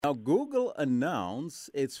Now, Google announced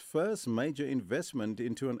its first major investment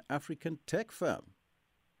into an African tech firm.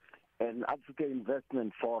 An Africa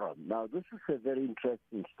Investment Forum. Now, this is a very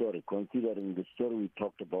interesting story, considering the story we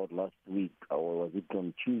talked about last week, or was it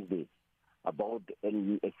on Tuesday, about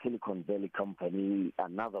a Silicon Valley company,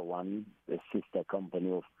 another one, a sister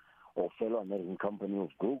company of, or fellow American company of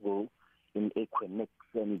Google in Equinix,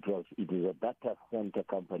 and it is a data center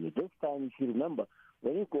company. This time, if you remember,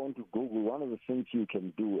 when you go onto Google, one of the things you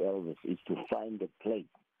can do, Elvis, is to find a place,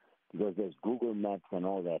 because there's Google Maps and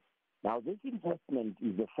all that. Now, this investment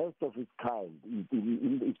is the first of its kind.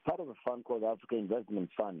 It's part of a fund called the Africa Investment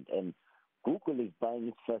Fund, and Google is buying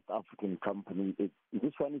its first African company.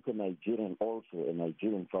 This one is a Nigerian, also a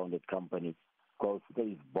Nigerian-founded company called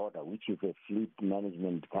Safe Border, which is a fleet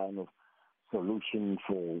management kind of solution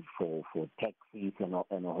for taxis and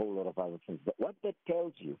a whole lot of other things. But what that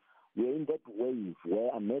tells you, we're in that wave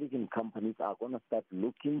where American companies are going to start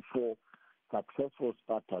looking for successful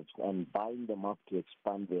startups and buying them up to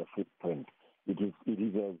expand their footprint. It is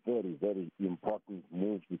a very, very important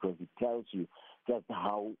move, because it tells you just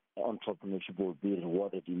how entrepreneurship will be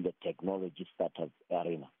rewarded in the technology startup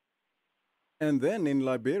arena. And then in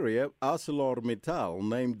Liberia, ArcelorMittal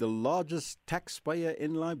named the largest taxpayer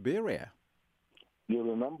in Liberia. You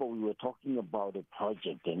remember we were talking about a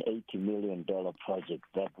project, an $80 million project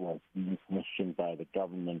that was being commissioned by the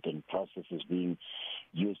government and processes being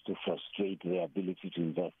used to frustrate their ability to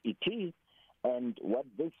invest. It is, and what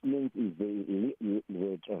this means is the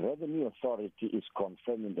Revenue Authority is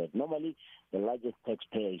confirming that normally the largest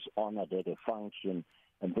taxpayer is honored at a function,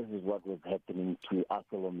 and this is what was happening to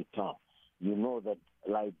ArcelorMittal. You know that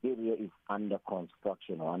Liberia is under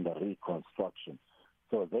construction or under reconstruction.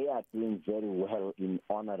 So they are doing very well in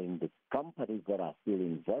honoring the companies that are still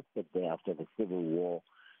invested there after the Civil War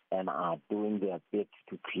and are doing their bit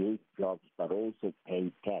to create jobs but also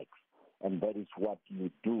pay tax. And that is what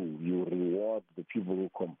you do. You reward the people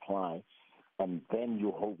who comply, and then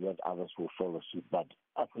you hope that others will follow suit. But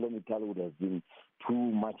ArcelorMittal would have been too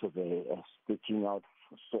much of a sticking out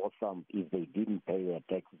sore thumb if they didn't pay their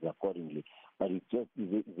taxes accordingly. But it just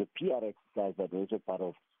is a PR exercise, but also part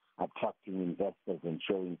of attracting investors and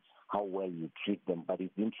showing how well you treat them. But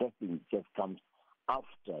it's interesting, it just comes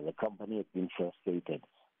after the company has been frustrated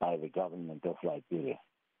by the government of Liberia.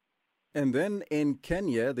 And then in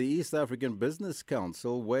Kenya, the East African Business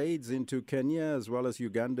Council wades into Kenya as well as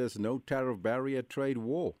Uganda's no-tariff barrier trade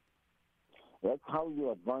war. That's how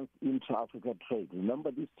you advance intra-Africa trade.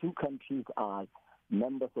 Remember, these two countries are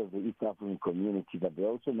members of the East African community, but they're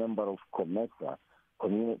also members of COMESA,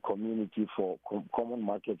 Community for Common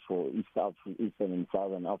Market for Eastern and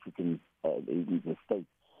Southern African the states.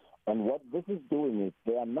 And what this is doing is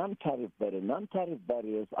there are non-tariff barriers. Non-tariff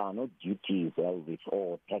barriers are not duties, Elvis,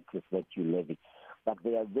 or taxes that you levy, but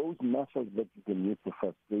they are those methods that you can use to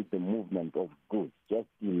frustrate the movement of goods, just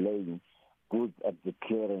delaying goods at the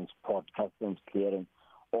clearance port, customs clearance,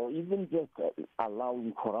 or even just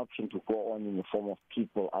allowing corruption to go on in the form of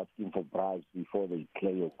people asking for bribes before they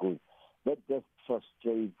clear your goods. That just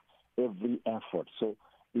frustrates every effort. So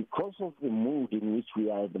because of the mood in which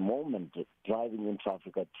we are at the moment driving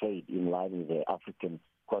intra-Africa trade in line with the African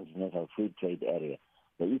Continental Free Trade Area,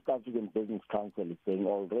 the East African Business Council is saying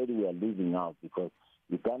already we are losing out because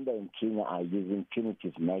Uganda and Kenya are using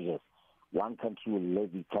punitive measures. One country will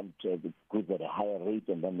levy the goods at a higher rate,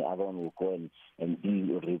 and then the other one will go and be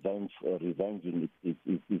revenging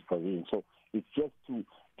its position. So it's just to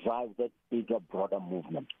drive that bigger, broader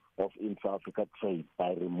movement of intra-Africa trade by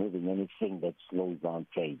removing anything that slows down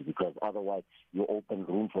trade, because otherwise you open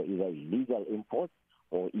room for either illegal imports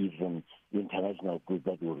or even international goods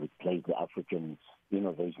that will replace the African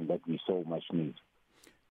innovation that we so much need.